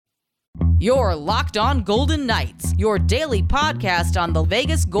Your Locked On Golden Knights, your daily podcast on the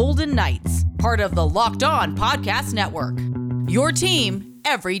Vegas Golden Knights, part of the Locked On Podcast Network. Your team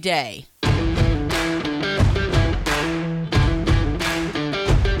every day.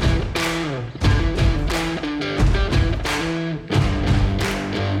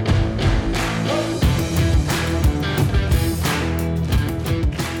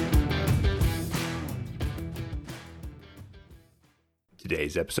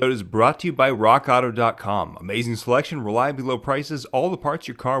 Today's episode is brought to you by RockAuto.com. Amazing selection, reliably low prices, all the parts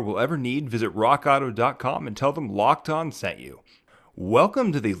your car will ever need. Visit RockAuto.com and tell them Locked On sent you.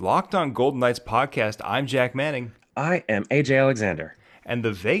 Welcome to the Locked On Golden Knights podcast. I'm Jack Manning. I am AJ Alexander. And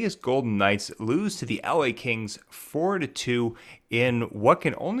the Vegas Golden Knights lose to the LA Kings 4-2 in what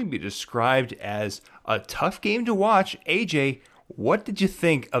can only be described as a tough game to watch. AJ, what did you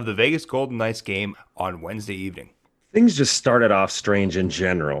think of the Vegas Golden Knights game on Wednesday evening? Things just started off strange in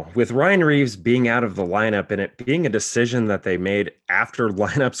general, with Ryan Reaves being out of the lineup and it being a decision that they made after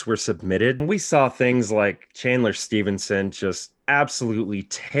lineups were submitted. We saw things like Chandler Stevenson, just absolutely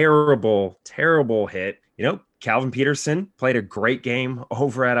terrible hit. Calvin Peterson played a great game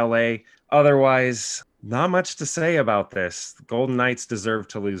over at LA. Otherwise, not much to say about this. The Golden Knights deserve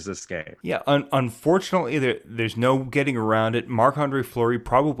to lose this game. Yeah, unfortunately, there's no getting around it. Marc-Andre Fleury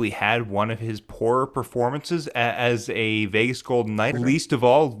probably had one of his poorer performances as a Vegas Golden Knight. Least of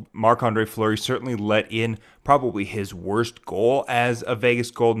all, Marc-Andre Fleury certainly let in probably his worst goal as a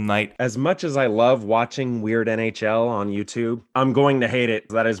Vegas Golden Knight. As much as I love watching Weird NHL on YouTube, I'm going to hate it.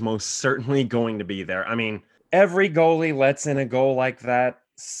 That is most certainly going to be there. I mean, every goalie lets in a goal like that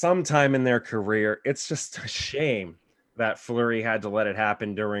sometime in their career. It's just a shame that Fleury had to let it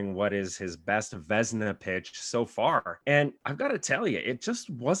happen during what is his best Vezina pitch so far. And I've got to tell you, it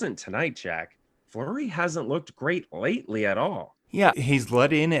just wasn't tonight, Jack. Fleury hasn't looked great lately at all. Yeah, he's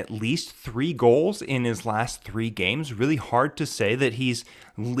let in at least 3 goals in his last 3 games. Really hard to say that he's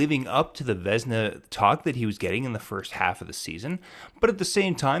living up to the Vezina talk that he was getting in the first half of the season. But at the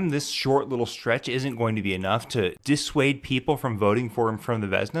same time, this short little stretch isn't going to be enough to dissuade people from voting for him from the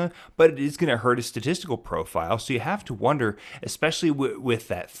Vezina, but it is going to hurt his statistical profile. So you have to wonder, especially with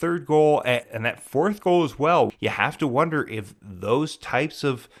that 3rd goal and that 4th goal as well, you have to wonder if those types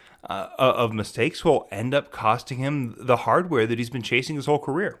of mistakes will end up costing him the hardware that he's been chasing his whole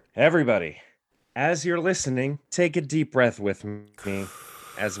career. Everybody, as you're listening, take a deep breath with me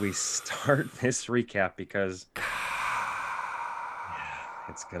as we start this recap, because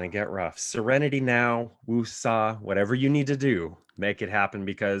it's going to get rough. Serenity now, woosah, whatever you need to do, make it happen,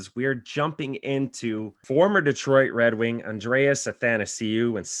 because we're jumping into former Detroit Red Wing Andreas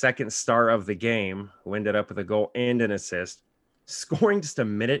Athanasiou, and second star of the game, who ended up with a goal and an assist, scoring just a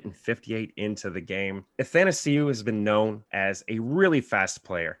minute and 58 into the game. Athanasiou has been known as a really fast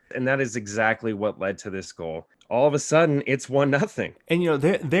player, and that is exactly what led to this goal. All of a sudden, it's 1-0. And,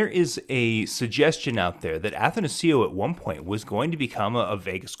 there is a suggestion out there that Athanasiou at one point was going to become a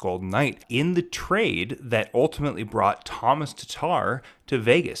Vegas Golden Knight in the trade that ultimately brought Thomas Tatar to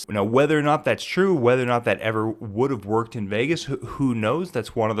Vegas. Now, whether or not that's true, whether or not that ever would have worked in Vegas, who knows?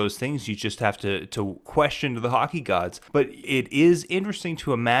 That's one of those things you just have to question to the hockey gods. But it is interesting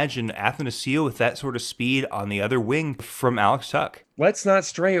to imagine Athanasiou with that sort of speed on the other wing from Alex Tuch. Let's not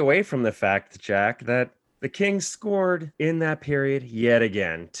stray away from the fact, Jack, that the Kings scored in that period yet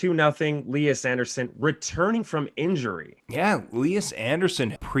again. 2-0, Lias Andersson returning from injury. Yeah, Lias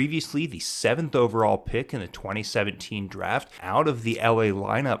Andersson, previously the 7th overall pick in the 2017 draft, out of the LA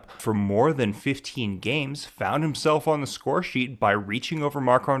lineup for more than 15 games, found himself on the score sheet by reaching over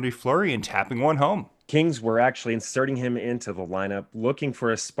Marc-Andre Fleury and tapping one home. Kings were actually inserting him into the lineup, looking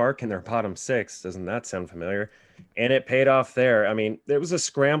for a spark in their bottom 6. Doesn't that sound familiar? And it paid off there. I mean, there was a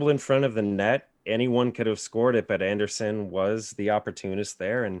scramble in front of the net. Anyone could have scored it, but Andersson was the opportunist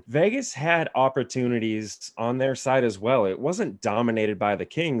there. And Vegas had opportunities on their side as well. It wasn't dominated by the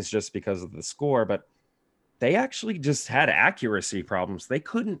Kings just because of the score, but they actually just had accuracy problems. They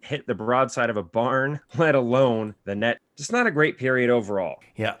couldn't hit the broadside of a barn, let alone the net. Just not a great period overall.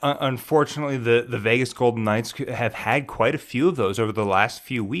 Yeah, unfortunately, the Vegas Golden Knights have had quite a few of those over the last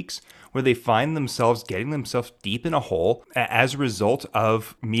few weeks, where they find themselves getting themselves deep in a hole as a result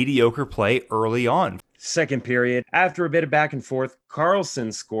of mediocre play early on. Second period, after a bit of back and forth,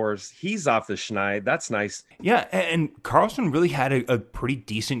 Karlsson scores. He's off the schneid. That's nice. Yeah, and Karlsson really had a pretty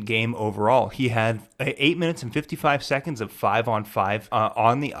decent game overall. He had 8 minutes and 55 seconds of 5-on-5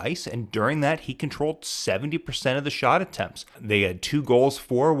 on the ice, and during that, he controlled 70% of the shot attempts. They had 2 goals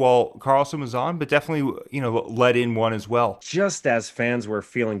for while Karlsson was on, but definitely, let in one as well. Just as fans were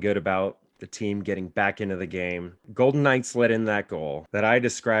feeling good about the team getting back into the game, Golden Knights let in that goal that I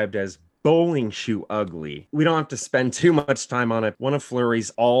described as bowling shoe ugly. We don't have to spend too much time on it. One of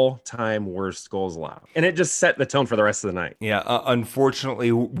Fleury's all-time worst goals allowed. And it just set the tone for the rest of the night. Yeah,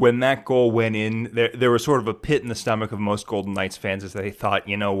 unfortunately, when that goal went in, there was sort of a pit in the stomach of most Golden Knights fans as they thought,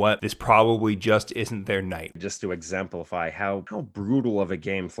 you know what, this probably just isn't their night. Just to exemplify how brutal of a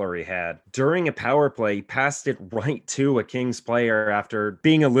game Fleury had. During a power play, he passed it right to a Kings player after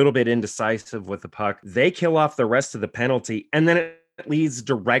being a little bit indecisive with the puck. They kill off the rest of the penalty, and then it leads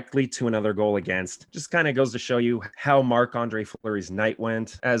directly to another goal against. Just kind of goes to show you how Marc-Andre Fleury's night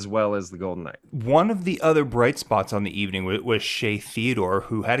went, as well as the Golden Knights. One of the other bright spots on the evening was Shea Theodore,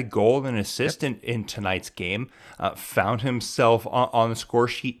 who had a goal and an assist in tonight's game, found himself on the score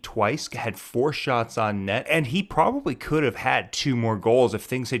sheet twice, had 4 shots on net, and he probably could have had 2 more goals if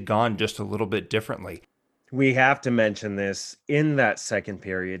things had gone just a little bit differently. We have to mention this. In that second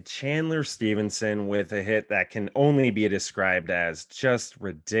period, Chandler Stevenson with a hit that can only be described as just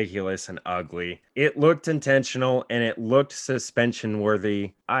ridiculous and ugly. It looked intentional and it looked suspension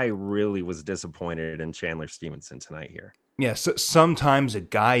worthy. I really was disappointed in Chandler Stevenson tonight here. Yeah, so sometimes a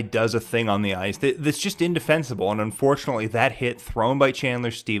guy does a thing on the ice that's just indefensible, and unfortunately that hit thrown by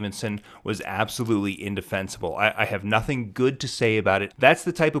Chandler Stevenson was absolutely indefensible. I have nothing good to say about it. That's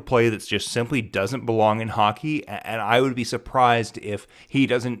the type of play that just simply doesn't belong in hockey, and I would be surprised if he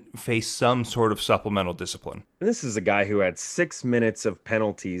doesn't face some sort of supplemental discipline. This is a guy who had 6 minutes of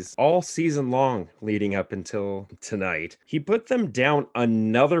penalties all season long leading up until tonight. He put them down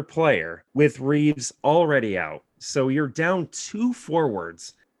another player with Reeves already out. So you're down 2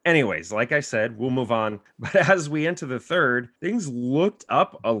 forwards. Anyways, like I said, we'll move on. But as we enter the third, things looked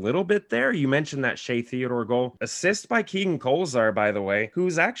up a little bit there. You mentioned that Shea Theodore goal. Assist by Keegan Kolesar, by the way,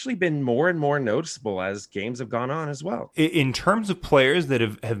 who's actually been more and more noticeable as games have gone on as well. In terms of players that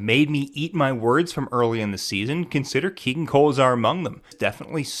have made me eat my words from early in the season, consider Keegan Kolesar among them. He's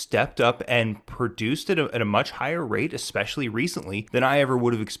definitely stepped up and produced at a much higher rate, especially recently, than I ever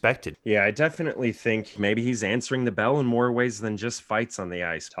would have expected. Yeah, I definitely think maybe he's answering the bell in more ways than just fights on the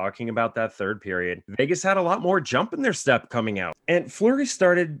ice. Talking about that third period, Vegas had a lot more jump in their step coming out. And Fleury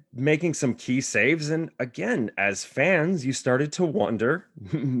started making some key saves. And again, as fans, you started to wonder,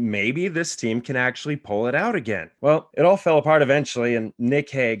 maybe this team can actually pull it out again. Well, it all fell apart eventually, and Nick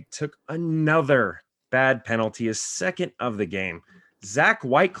Hague took another bad penalty, his second of the game. Zach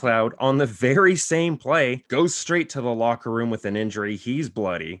Whitecloud on the very same play goes straight to the locker room with an injury. He's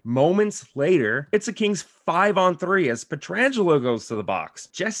bloody. Moments later, it's a Kings 5-on-3 as Pietrangelo goes to the box.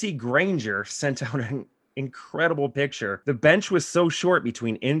 Jesse Granger sent out an incredible picture. The bench was so short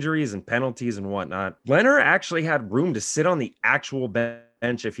between injuries and penalties and whatnot. Leonard actually had room to sit on the actual bench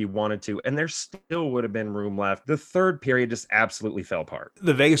if he wanted to, and there still would have been room left. The third period just absolutely fell apart.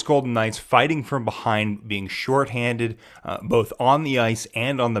 The Vegas Golden Knights fighting from behind, being shorthanded, both on the ice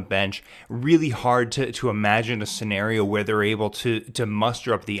and on the bench. Really hard to imagine a scenario where they're able to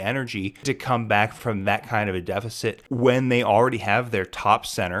muster up the energy to come back from that kind of a deficit when they already have their top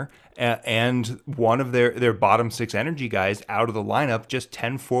center and one of their bottom 6 energy guys out of the lineup, just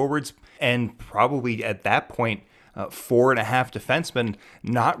 10 forwards, and probably at that point 4.5 defensemen.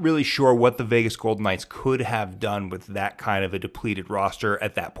 Not really sure what the Vegas Golden Knights could have done with that kind of a depleted roster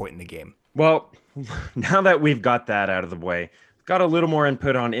at that point in the game. Well, now that we've got that out of the way, got a little more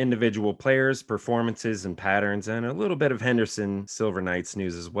input on individual players, performances, and patterns, and a little bit of Henderson Silver Knights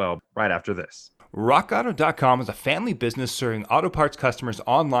news as well, right after this. RockAuto.com is a family business serving auto parts customers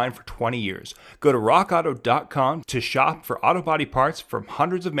online for 20 years. Go to RockAuto.com to shop for auto body parts from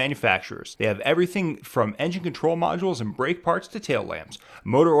hundreds of manufacturers. They have everything from engine control modules and brake parts to tail lamps,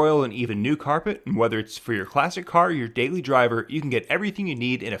 motor oil, and even new carpet. And whether it's for your classic car or your daily driver, you can get everything you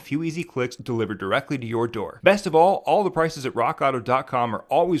need in a few easy clicks delivered directly to your door. Best of all the prices at RockAuto.com are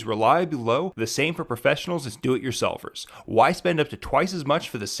always reliably low, the same for professionals as do-it-yourselfers. Why spend up to twice as much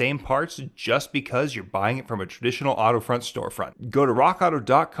for the same parts just because you're buying it from a traditional auto front storefront? Go to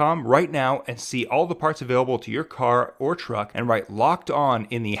rockauto.com right now and see all the parts available to your car or truck and write "Locked On"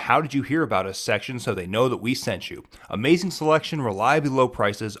 in the "How did you hear about us" section so they know that we sent you. Amazing selection, reliably low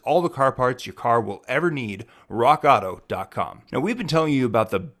prices, all the car parts your car will ever need. rockauto.com. Now, we've been telling you about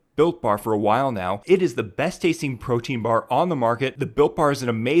the Built Bar for a while now. It is the best tasting protein bar on the market. The Built Bar is an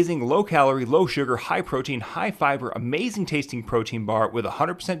amazing low calorie, low sugar, high protein, high fiber, amazing tasting protein bar with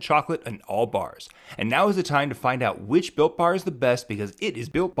 100% chocolate in all bars. And now is the time to find out which Built Bar is the best, because it is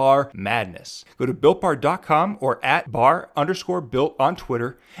Built Bar madness. Go to BuiltBar.com or at @bar_built on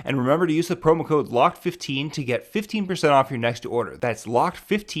Twitter. And remember to use the promo code LOCKED15 to get 15% off your next order. That's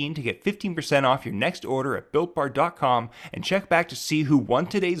LOCKED15 to get 15% off your next order at BuiltBar.com, and check back to see who won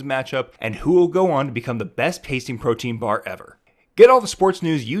today's matchup and who will go on to become the best tasting protein bar ever. Get all the sports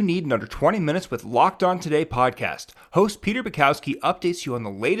news you need in under 20 minutes with Locked On Today podcast. Host Peter Bukowski updates you on the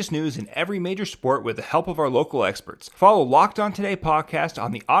latest news in every major sport with the help of our local experts. Follow Locked On Today podcast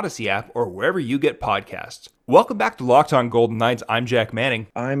on the Odyssey app or wherever you get podcasts. Welcome back to Locked On Golden Knights. I'm Jack Manning.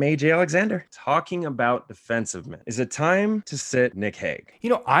 I'm AJ Alexander. Talking about defensive men. Is it time to sit Nick Hague?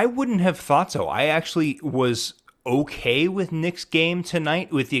 I wouldn't have thought so. I actually was okay with Nick's game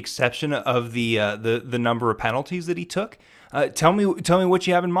tonight, with the exception of the number of penalties that he took. Tell me what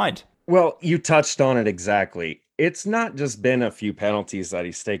you have in mind. Well, you touched on it exactly. It's not just been a few penalties that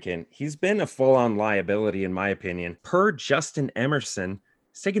he's taken. He's been a full-on liability, in my opinion. Per Justin Emerson,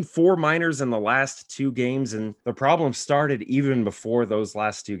 he's taken 4 minors in the last 2 games, and the problem started even before those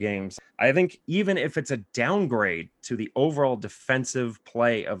last 2 games. I think even if it's a downgrade to the overall defensive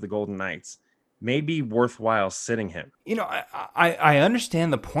play of the Golden Knights, may be worthwhile sitting him. I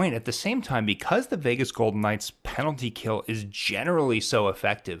understand the point. At the same time, because the Vegas Golden Knights penalty kill is generally so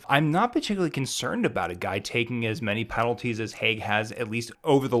effective, I'm not particularly concerned about a guy taking as many penalties as Hague has, at least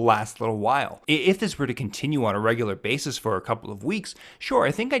over the last little while. If this were to continue on a regular basis for a couple of weeks, sure,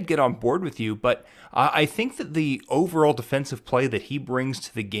 I think I'd get on board with you, but I think that the overall defensive play that he brings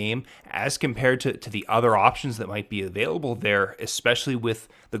to the game as compared to the other options that might be available there, especially with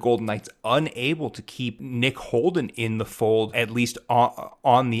the Golden Knights unable to keep Nick Holden in the fold, at least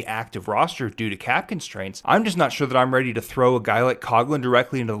on the active roster due to cap constraints, I'm just not sure that I'm ready to throw a guy like Coghlan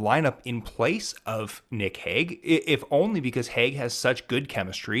directly into the lineup in place of Nick Hague, if only because Hague has such good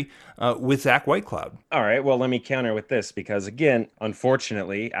chemistry with Zach Whitecloud. All right, well, let me counter with this, because again,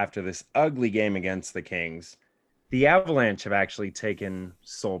 unfortunately, after this ugly game against the Kings, the Avalanche have actually taken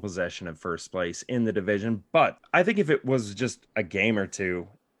sole possession of first place in the division, but I think if it was just a game or two,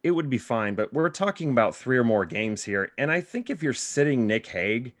 it would be fine, but we're talking about 3 or more games here, and I think if you're sitting Nick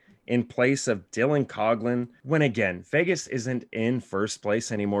Hague in place of Dylan Coghlan, when again, Vegas isn't in first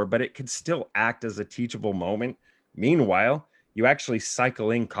place anymore, but it could still act as a teachable moment. Meanwhile, you actually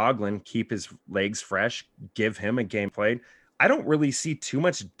cycle in Coghlan, keep his legs fresh, give him a game played. I don't really see too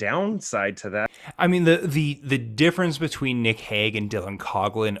much downside to that. I mean, the difference between Nick Hague and Dylan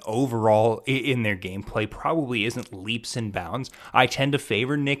Coghlan overall in their gameplay probably isn't leaps and bounds. I tend to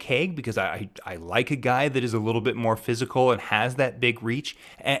favor Nick Hague because I like a guy that is a little bit more physical and has that big reach,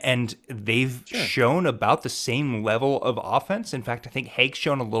 and they've shown about the same level of offense. In fact, I think Hague's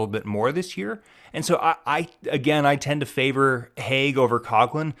shown a little bit more this year. And so I tend to favor Hague over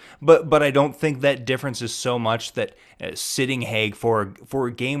Coghlan, but I don't think that difference is so much that sitting Hague for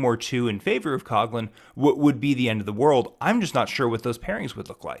a game or two in favor of Coghlan would be the end of the world. I'm just not sure what those pairings would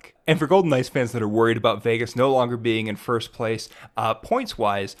look like. And for Golden Knights fans that are worried about Vegas no longer being in first place,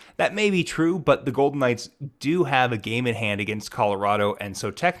 points-wise, that may be true, but the Golden Knights do have a game in hand against Colorado, and so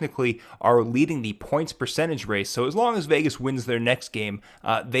technically are leading the points percentage race. So as long as Vegas wins their next game,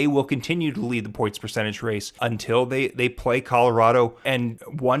 they will continue to lead the points percentage race until they play Colorado and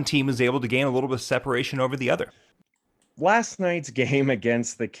one team is able to gain a little bit of separation over the other. Last night's game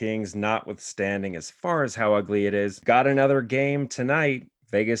against the Kings, notwithstanding as far as how ugly it is, got another game tonight.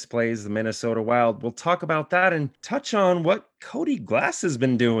 Vegas plays the Minnesota Wild. We'll talk about that and touch on what Cody Glass has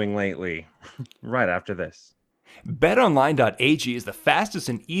been doing lately right after this. BetOnline.ag is the fastest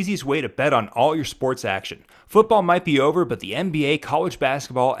and easiest way to bet on all your sports action. Football might be over, but the NBA, college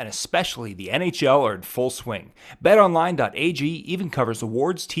basketball, and especially the NHL are in full swing. BetOnline.ag even covers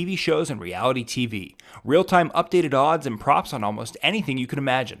awards, TV shows, and reality TV. Real-time updated odds and props on almost anything you can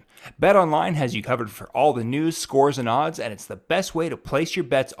imagine. BetOnline has you covered for all the news, scores, and odds, and it's the best way to place your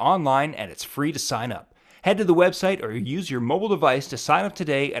bets online, and it's free to sign up. Head to the website or use your mobile device to sign up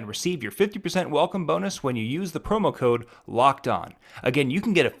today and receive your 50% welcome bonus when you use the promo code LOCKEDON. Again, you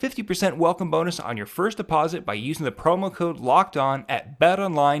can get a 50% welcome bonus on your first deposit by using the promo code LOCKEDON at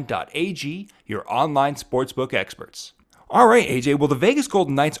betonline.ag, your online sportsbook experts. All right, AJ, well, the Vegas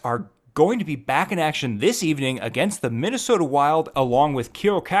Golden Knights are going to be back in action this evening against the Minnesota Wild along with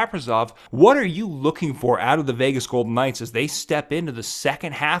Kirill Kaprizov. What are you looking for out of the Vegas Golden Knights as they step into the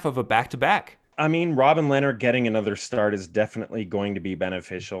second half of a back-to-back? I mean, Robin Lehner getting another start is definitely going to be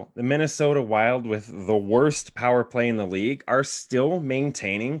beneficial. The Minnesota Wild, with the worst power play in the league, are still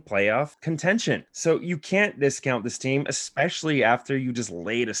maintaining playoff contention. So you can't discount this team, especially after you just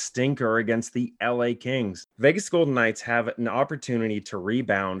laid a stinker against the LA Kings. Vegas Golden Knights have an opportunity to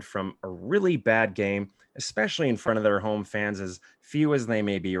rebound from a really bad game, especially in front of their home fans, as few as they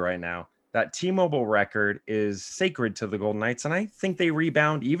may be right now. That T-Mobile record is sacred to the Golden Knights, and I think they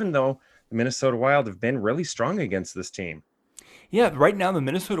rebound even though the Minnesota Wild have been really strong against this team. Yeah, right now the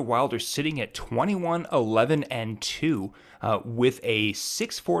Minnesota Wild are sitting at 21-11-2 with a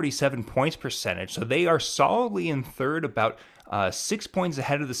 .647 points percentage. So they are solidly in third, about 6 points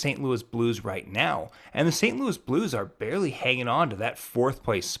ahead of the St. Louis Blues right now. And the St. Louis Blues are barely hanging on to that 4th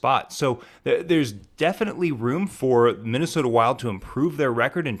place spot. So there's definitely room for Minnesota Wild to improve their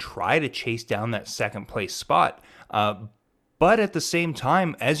record and try to chase down that 2nd place spot. But at the same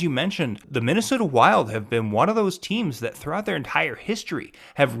time, as you mentioned, the Minnesota Wild have been one of those teams that throughout their entire history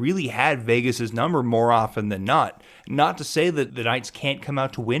have really had Vegas's number more often than not. Not to say that the Knights can't come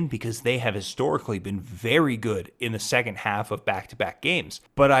out to win, because they have historically been very good in the second half of back-to-back games.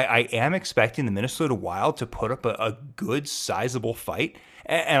 But I am expecting the Minnesota Wild to put up a good, sizable fight.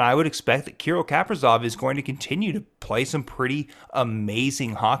 And I would expect that Kirill Kaprizov is going to continue to play some pretty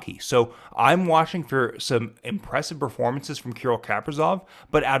amazing hockey. So I'm watching for some impressive performances from Kirill Kaprizov.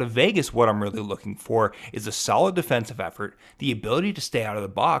 But out of Vegas, what I'm really looking for is a solid defensive effort, the ability to stay out of the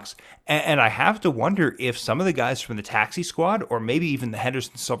box. And I have to wonder if some of the guys from the taxi squad, or maybe even the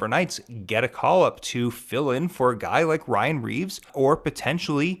Henderson Silver Knights, get a call up to fill in for a guy like Ryan Reeves, or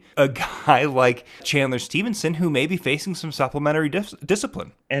potentially a guy like Chandler Stevenson, who may be facing some supplementary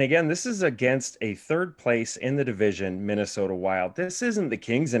discipline. And again, this is against a 3rd place in the division, Minnesota Wild. This isn't the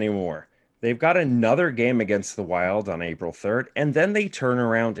Kings anymore. They've got another game against the Wild on April 3rd, and then they turn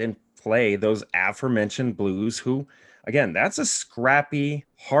around and play those aforementioned Blues, who, again, that's a scrappy,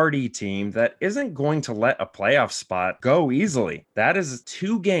 hardy team that isn't going to let a playoff spot go easily. That is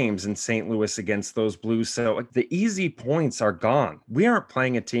 2 games in St. Louis against those Blues, so the easy points are gone. We aren't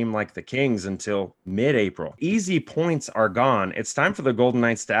playing a team like the Kings until mid-April. Easy points are gone. It's time for the Golden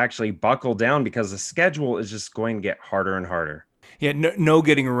Knights to actually buckle down, because the schedule is just going to get harder and harder. Yeah, no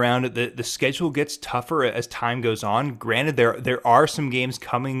getting around it. The schedule gets tougher as time goes on. Granted, there are some games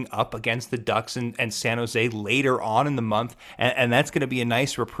coming up against the Ducks and San Jose later on in the month, and that's going to be a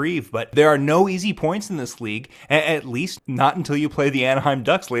nice reprieve. But there are no easy points in this league, at least not until you play the Anaheim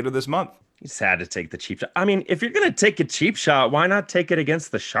Ducks later this month. You just had to take the cheap shot. I mean, if you're going to take a cheap shot, why not take it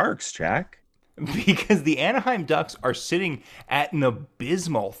against the Sharks, Jack? Because the Anaheim Ducks are sitting at an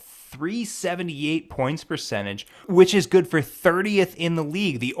abysmal 378 points percentage, which is good for 30th in the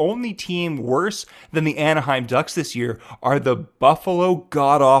league. The only team worse than the Anaheim Ducks this year are the Buffalo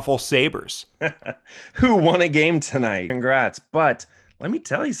god-awful Sabres. Who won a game tonight. Congrats. But let me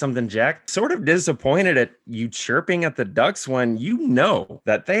tell you something, Jack. Sort of disappointed at you chirping at the Ducks when you know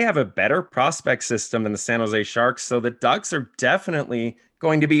that they have a better prospect system than the San Jose Sharks. So the Ducks are definitely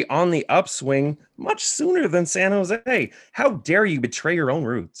going to be on the upswing much sooner than San Jose. How dare you betray your own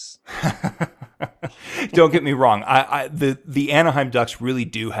roots? Don't get me wrong. The Anaheim Ducks really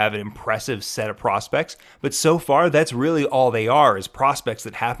do have an impressive set of prospects, but so far that's really all they are, is prospects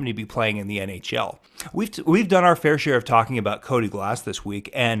that happen to be playing in the NHL. We've done our fair share of talking about Cody Glass this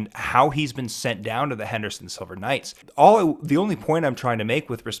week and how he's been sent down to the Henderson Silver Knights. The only point I'm trying to make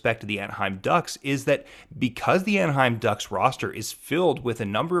with respect to the Anaheim Ducks is that because the Anaheim Ducks roster is filled with a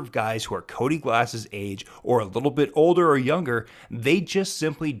number of guys who are Cody Glass's age or a little bit older or younger, they just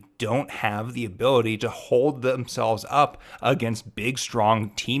simply don't have the ability to hold themselves up against big, strong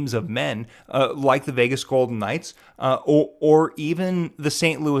teams of men like the Vegas Golden Knights or even the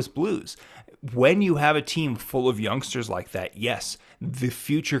St. Louis Blues. When you have a team full of youngsters like that, yes, the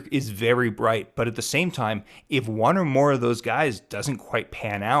future is very bright. But at the same time, if one or more of those guys doesn't quite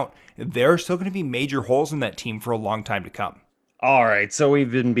pan out, there are still going to be major holes in that team for a long time to come. All right, so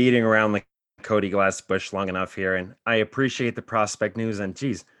we've been beating around the Cody Glass bush long enough here, and I appreciate the prospect news. And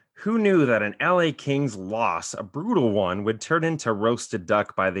geez, who knew that an LA Kings loss, a brutal one, would turn into roasted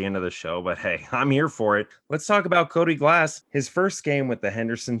duck by the end of the show? But hey, I'm here for it. Let's talk about Cody Glass. His first game with the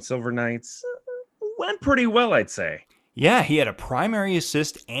Henderson Silver Knights went pretty well, I'd say. Yeah, he had a primary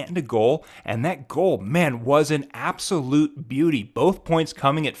assist and a goal, and that goal, man, was an absolute beauty. Both points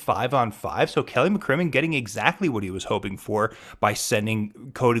coming at 5-on-5, so Kelly McCrimmon getting exactly what he was hoping for by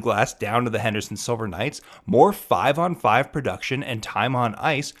sending Cody Glass down to the Henderson Silver Knights. More 5-on-5 production and time on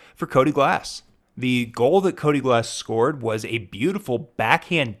ice for Cody Glass. The goal that Cody Glass scored was a beautiful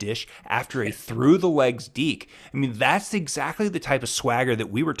backhand dish after a through-the-legs deke. I mean, that's exactly the type of swagger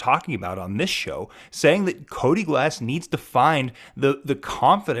that we were talking about on this show, saying that Cody Glass needs to find the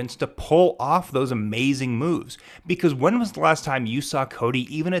confidence to pull off those amazing moves. Because when was the last time you saw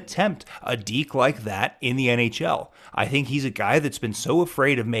Cody even attempt a deke like that in the NHL? I think he's a guy that's been so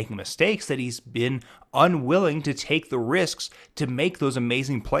afraid of making mistakes that he's been unwilling to take the risks to make those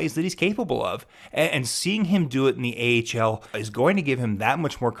amazing plays that he's capable of. And seeing him do it in the AHL is going to give him that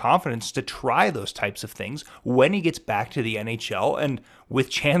much more confidence to try those types of things when he gets back to the NHL. And with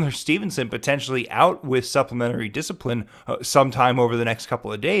Chandler Stevenson potentially out with supplementary discipline sometime over the next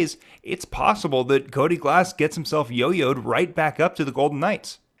couple of days, it's possible that Cody Glass gets himself yo-yoed right back up to the Golden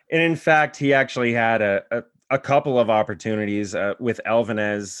Knights. And in fact, he actually had a a couple of opportunities with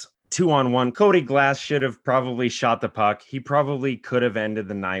Elvenez 2-on-1. Cody Glass should have probably shot the puck. He probably could have ended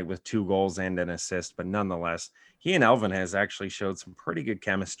the night with 2 goals and an assist, but nonetheless, he and Elvenez actually showed some pretty good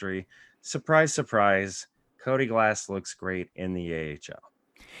chemistry. Surprise, surprise. Cody Glass looks great in the AHL.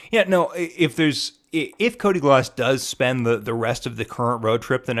 Yeah, no, if Cody Glass does spend the rest of the current road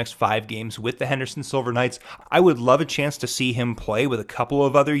trip, the next 5 games with the Henderson Silver Knights, I would love a chance to see him play with a couple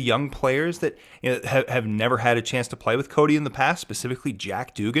of other young players that have never had a chance to play with Cody in the past, specifically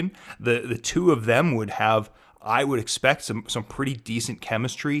Jack Dugan. The two of them would have, I would expect, some pretty decent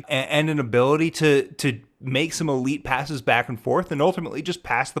chemistry and an ability to make some elite passes back and forth and ultimately just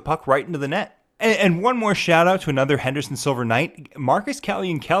pass the puck right into the net. And one more shout out to another Henderson Silver Knight. Marcus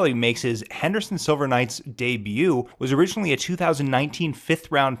Kelly makes his Henderson Silver Knights debut. Was originally a 2019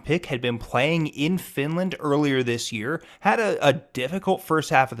 fifth round pick, had been playing in Finland earlier this year, had a difficult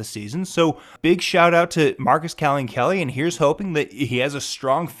first half of the season. So big shout out to Marcus Kelly, and here's hoping that he has a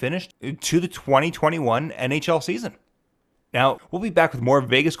strong finish to the 2021 NHL season. Now, we'll be back with more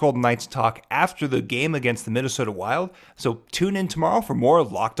Vegas Golden Knights talk after the game against the Minnesota Wild, so tune in tomorrow for more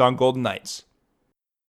Locked On Golden Knights.